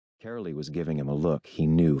Carolee was giving him a look he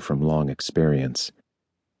knew from long experience.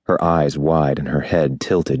 Her eyes wide and her head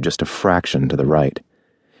tilted just a fraction to the right,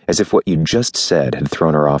 as if what you'd just said had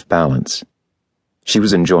thrown her off balance. She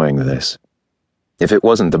was enjoying this. If it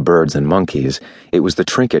wasn't the birds and monkeys, it was the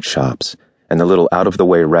trinket shops and the little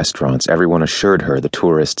out-of-the-way restaurants everyone assured her the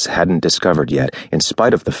tourists hadn't discovered yet, in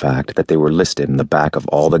spite of the fact that they were listed in the back of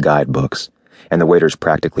all the guidebooks, and the waiters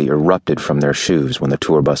practically erupted from their shoes when the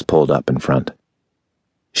tour bus pulled up in front.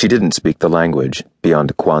 She didn't speak the language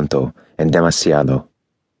beyond cuanto and demasiado,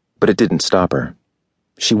 but it didn't stop her.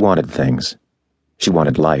 She wanted things. She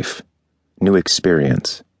wanted life, new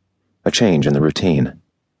experience, a change in the routine.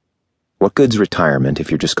 What good's retirement if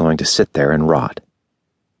you're just going to sit there and rot?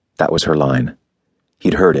 That was her line.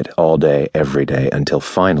 He'd heard it all day, every day, until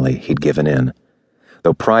finally he'd given in.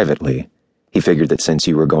 Though privately, he figured that since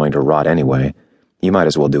you were going to rot anyway, you might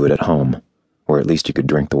as well do it at home, or at least you could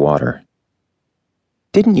drink the water.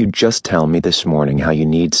 Didn't you just tell me this morning how you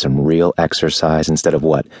need some real exercise instead of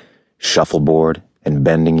what, shuffleboard and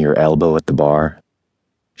bending your elbow at the bar?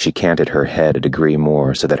 She canted her head a degree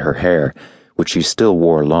more so that her hair, which she still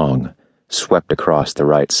wore long, swept across the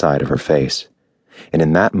right side of her face. And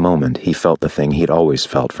in that moment he felt the thing he'd always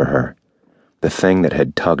felt for her, the thing that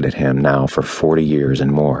had tugged at him now for 40 years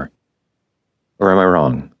and more. Or am I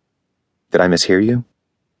wrong? Did I mishear you?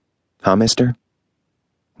 Huh, mister?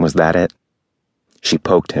 Was that it? She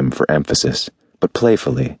poked him for emphasis, but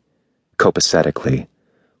playfully, copacetically,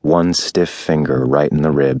 one stiff finger right in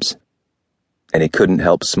the ribs. And he couldn't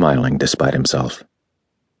help smiling despite himself.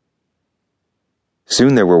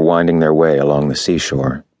 Soon they were winding their way along the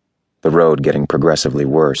seashore, the road getting progressively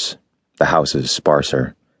worse, the houses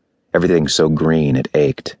sparser, everything so green it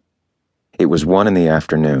ached. It was 1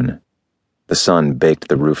 p.m. The sun baked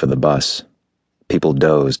the roof of the bus. People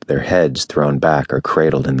dozed, their heads thrown back or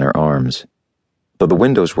cradled in their arms. Though the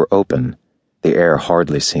windows were open, the air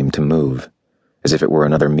hardly seemed to move, as if it were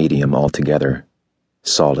another medium altogether,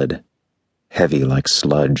 solid, heavy like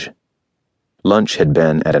sludge. Lunch had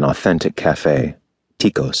been at an authentic cafe,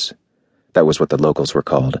 Ticos. That was what the locals were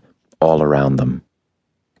called, all around them,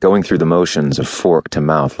 going through the motions of fork to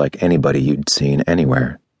mouth like anybody you'd seen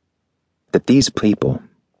anywhere. That these people,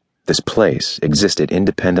 this place, existed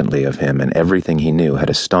independently of him and everything he knew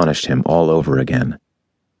had astonished him all over again.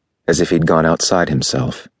 As if he'd gone outside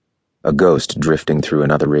himself, a ghost drifting through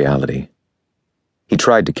another reality. He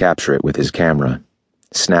tried to capture it with his camera,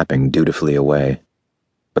 snapping dutifully away.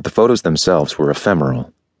 But the photos themselves were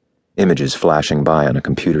ephemeral, images flashing by on a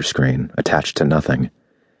computer screen, attached to nothing,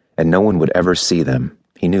 and no one would ever see them,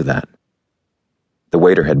 he knew that. The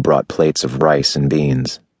waiter had brought plates of rice and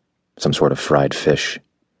beans, some sort of fried fish,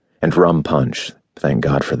 and rum punch, thank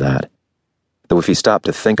God for that. Though if he stopped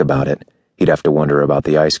to think about it, he'd have to wonder about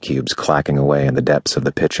the ice cubes clacking away in the depths of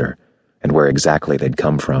the pitcher, and where exactly they'd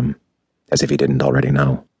come from, as if he didn't already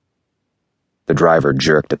know. The driver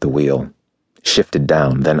jerked at the wheel, shifted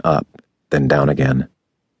down, then up, then down again.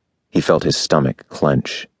 He felt his stomach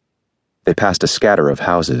clench. They passed a scatter of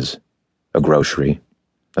houses, a grocery,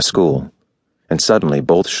 a school, and suddenly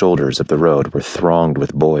both shoulders of the road were thronged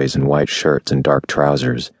with boys in white shirts and dark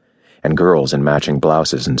trousers, and girls in matching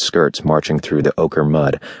blouses and skirts marching through the ochre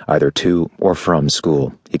mud, either to or from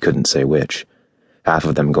school, he couldn't say which, half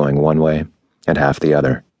of them going one way and half the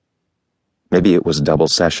other. Maybe it was double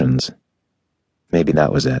sessions. Maybe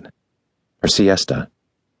that was it. Or siesta.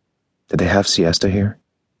 Did they have siesta here?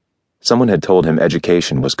 Someone had told him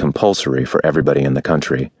education was compulsory for everybody in the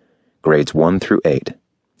country, grades 1 through 8,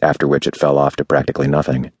 after which it fell off to practically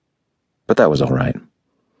nothing. But that was all right.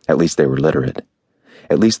 At least they were literate.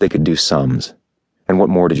 At least they could do sums. And what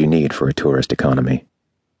more did you need for a tourist economy?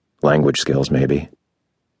 Language skills, maybe.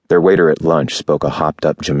 Their waiter at lunch spoke a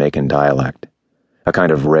hopped-up Jamaican dialect, a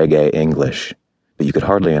kind of reggae English, but you could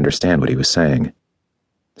hardly understand what he was saying.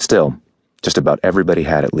 Still, just about everybody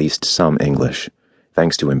had at least some English,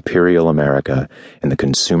 thanks to Imperial America and the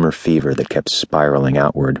consumer fever that kept spiraling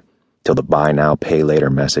outward, till the buy now, pay later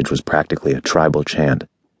message was practically a tribal chant.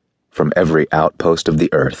 From every outpost of the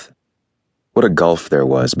earth. What a gulf there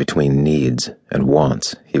was between needs and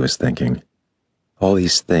wants, he was thinking. All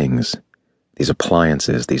these things, these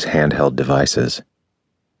appliances, these handheld devices.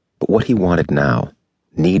 But what he wanted now,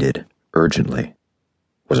 needed urgently,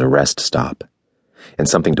 was a rest stop. And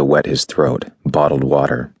something to wet his throat, bottled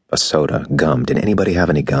water, a soda, gum. Did anybody have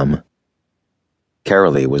any gum?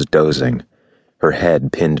 Carolee was dozing, her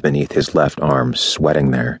head pinned beneath his left arm,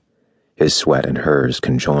 sweating there, his sweat and hers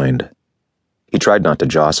conjoined. He tried not to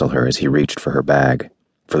jostle her as he reached for her bag,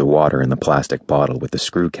 for the water in the plastic bottle with the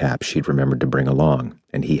screw cap she'd remembered to bring along,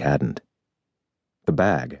 and he hadn't. The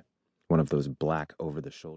bag, one of those black over-the-shoulder